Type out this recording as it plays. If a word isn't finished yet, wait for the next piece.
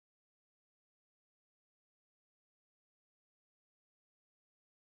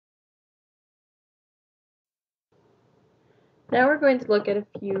Now we're going to look at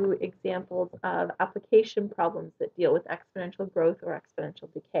a few examples of application problems that deal with exponential growth or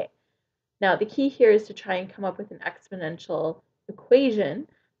exponential decay. Now, the key here is to try and come up with an exponential equation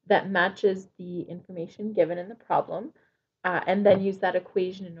that matches the information given in the problem, and then use that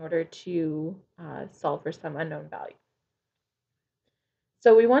equation in order to solve for some unknown value.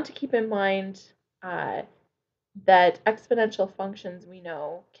 So we want to keep in mind that exponential functions we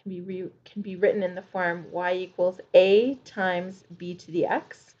know can be written in the form y equals a times b to the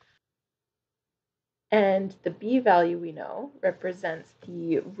x. And the b value we know represents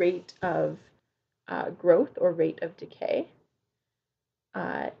the rate of growth or rate of decay.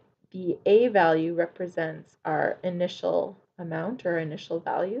 The a value represents our initial amount or initial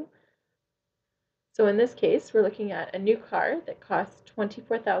value. So in this case, we're looking at a new car that costs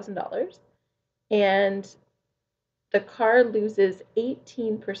 $24,000, and the car loses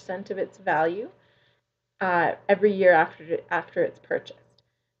 18% of its value every year after it's purchased.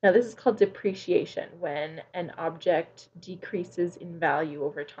 Now, this is called depreciation, when an object decreases in value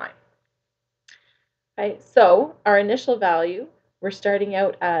over time. Right? So our initial value, we're starting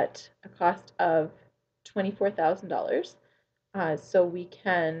out at a cost of $24,000. So we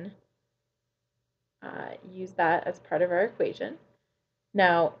can use that as part of our equation.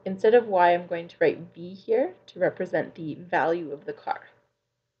 Now, instead of y, I'm going to write v here to represent the value of the car.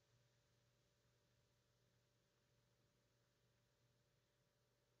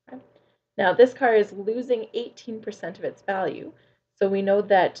 Now, this car is losing 18% of its value, so we know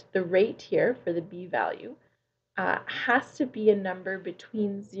that the rate here for the b value has to be a number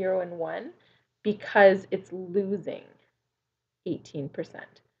between 0 and 1 because it's losing 18%.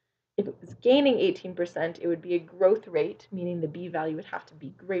 If it was gaining 18%, it would be a growth rate, meaning the b value would have to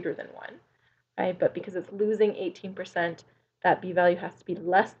be greater than 1. Right? But because it's losing 18%, that b value has to be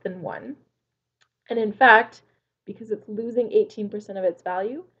less than 1. And in fact, because it's losing 18% of its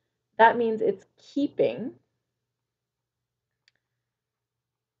value, that means it's keeping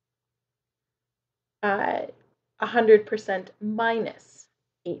 100% minus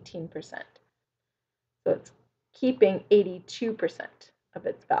 18%. So it's keeping 82% of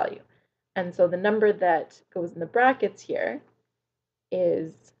its value. And so the number that goes in the brackets here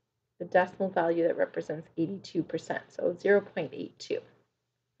is the decimal value that represents 82%, so 0.82.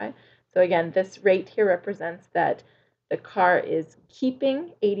 Okay? So again, this rate here represents that the car is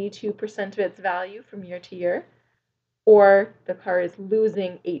keeping 82% of its value from year to year, or the car is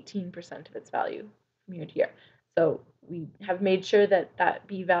losing 18% of its value from year to year. So we have made sure that that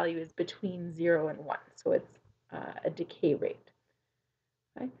b value is between 0 and 1, so it's a decay rate.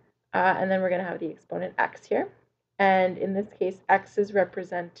 Okay? And then we're going to have the exponent x here. And in this case, x is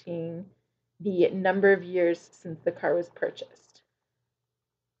representing the number of years since the car was purchased.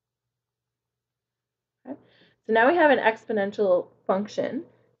 Okay? So now we have an exponential function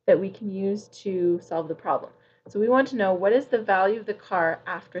that we can use to solve the problem. So we want to know, what is the value of the car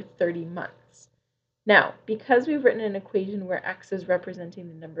after 30 months? Now, because we've written an equation where x is representing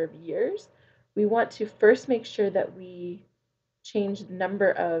the number of years, we want to first make sure that we change the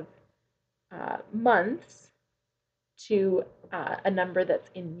number of months to a number that's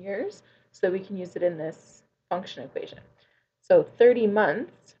in years, so that we can use it in this function equation. So 30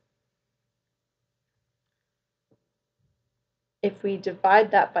 months, if we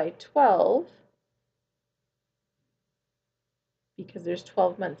divide that by 12, because there's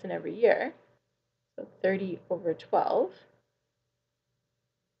 12 months in every year, so 30 over 12,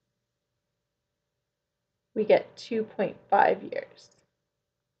 we get 2.5 years.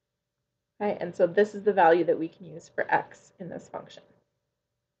 Okay, and so this is the value that we can use for x in this function.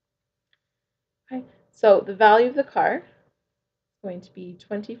 Okay, so the value of the car is going to be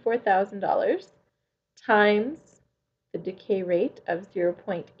 $24,000 times the decay rate of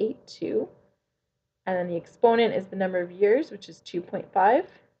 0.82, and then the exponent is the number of years, which is 2.5.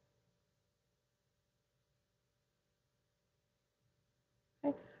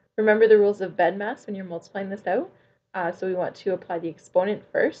 Okay. Remember the rules of BEDMAS when you're multiplying this out. So we want to apply the exponent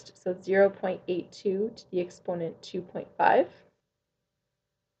first, so 0.82 to the exponent 2.5.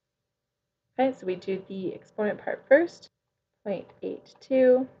 Okay, so we do the exponent part first,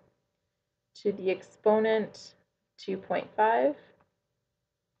 0.82 to the exponent 2.5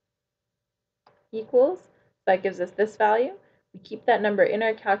 equals, so that gives us this value. We keep that number in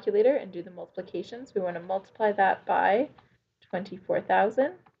our calculator and do the multiplications. We want to multiply that by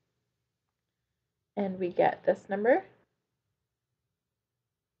 24,000, and we get this number,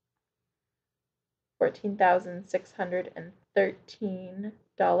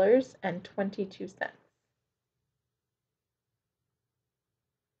 $14,613.22.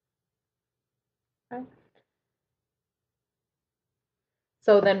 Okay.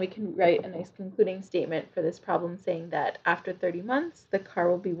 So then we can write a nice concluding statement for this problem saying that after 30 months, the car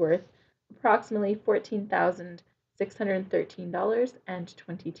will be worth approximately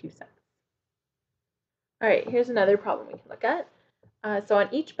 $14,613.22. All right, here's another problem we can look at. So on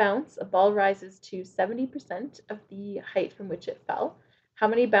each bounce, a ball rises to 70% of the height from which it fell. How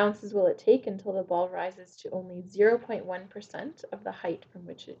many bounces will it take until the ball rises to only 0.1% of the height from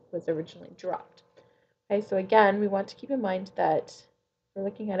which it was originally dropped? Okay, so again, we want to keep in mind that we're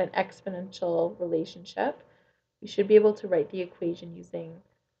looking at an exponential relationship. We should be able to write the equation using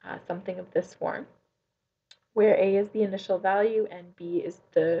something of this form, where A is the initial value and B is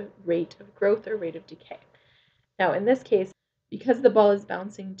the rate of growth or rate of decay. Now, in this case, because the ball is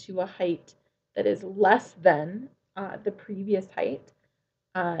bouncing to a height that is less than the previous height,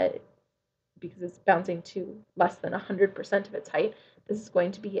 because it's bouncing to less than 100% of its height, this is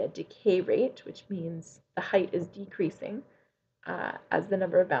going to be a decay rate, which means the height is decreasing as the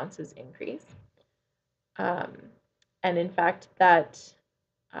number of bounces increase. And in fact, that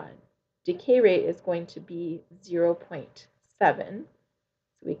decay rate is going to be 0.7. So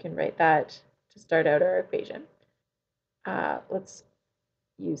we can write that to start out our equation. Let's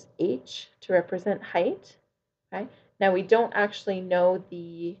use h to represent height. Okay. Now we don't actually know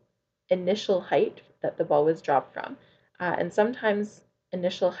the initial height that the ball was dropped from, and sometimes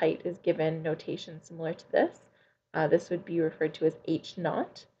initial height is given notation similar to this. This would be referred to as h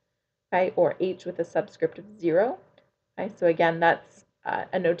naught, okay, or h with a subscript of 0. Okay. So again, that's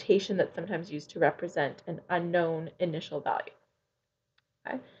a notation that's sometimes used to represent an unknown initial value.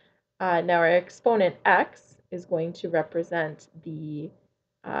 Okay. Now our exponent x is going to represent the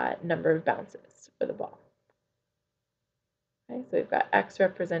number of bounces for the ball. Okay, so we've got x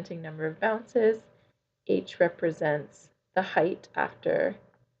representing number of bounces, h represents the height after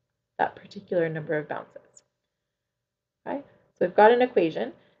that particular number of bounces. Okay, so we've got an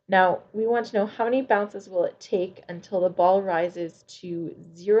equation. Now we want to know how many bounces will it take until the ball rises to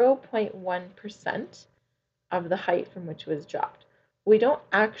 0.1% of the height from which it was dropped. We don't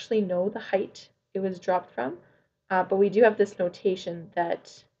actually know the height it was dropped from, but we do have this notation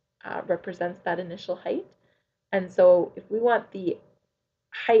that represents that initial height. And so if we want the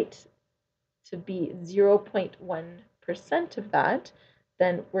height to be 0.1% of that,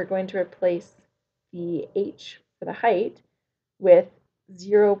 then we're going to replace the h for the height with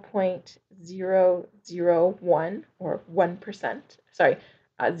 0.001 or 1%, sorry,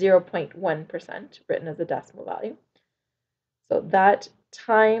 0.1% written as a decimal value. So that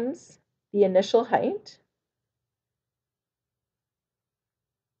times the initial height,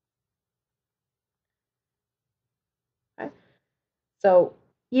 okay. So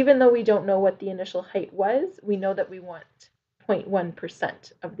even though we don't know what the initial height was, we know that we want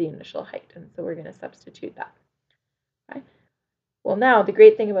 0.1% of the initial height, and so we're going to substitute that. Okay. Well, now the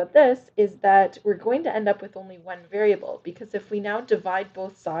great thing about this is that we're going to end up with only one variable, because if we now divide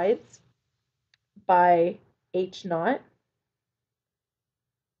both sides by h naught,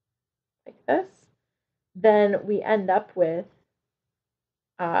 like this, then we end up with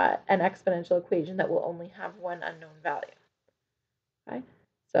an exponential equation that will only have one unknown value. Okay,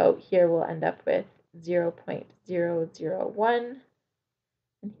 so here we'll end up with 0.001,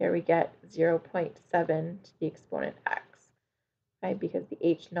 and here we get 0.7 to the exponent x, okay, because the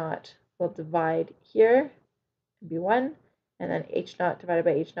h naught will divide here and be 1, and then h naught divided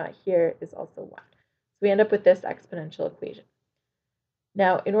by h naught here is also 1. So we end up with this exponential equation.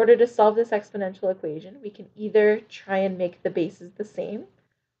 Now, in order to solve this exponential equation, we can either try and make the bases the same,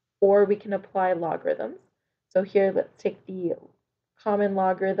 or we can apply logarithms. So here, let's take the common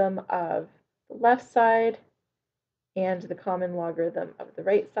logarithm of the left side and the common logarithm of the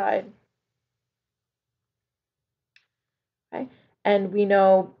right side. Okay, and we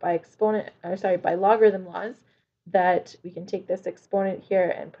know by by logarithm laws that we can take this exponent here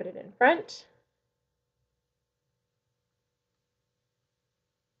and put it in front.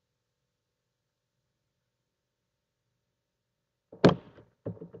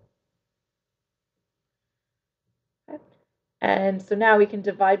 Okay. And so now we can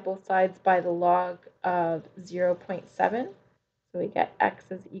divide both sides by the log of 0.7. So we get x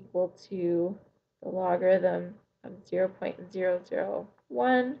is equal to the logarithm of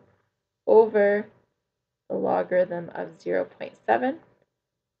 0.001 over the logarithm of 0.7.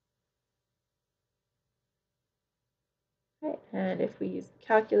 Okay, and if we use the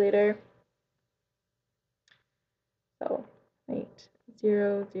calculator, so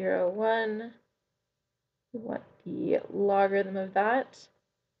 0.001, we want the logarithm of that,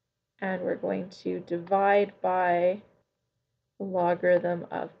 and we're going to divide by the logarithm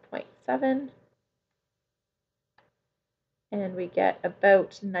of 0.7. and we get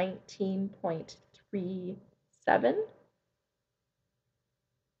about 19.37.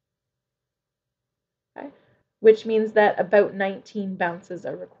 Okay, which means that about 19 bounces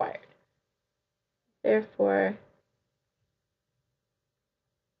are required. Therefore,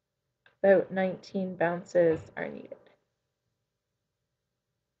 about 19 bounces are needed.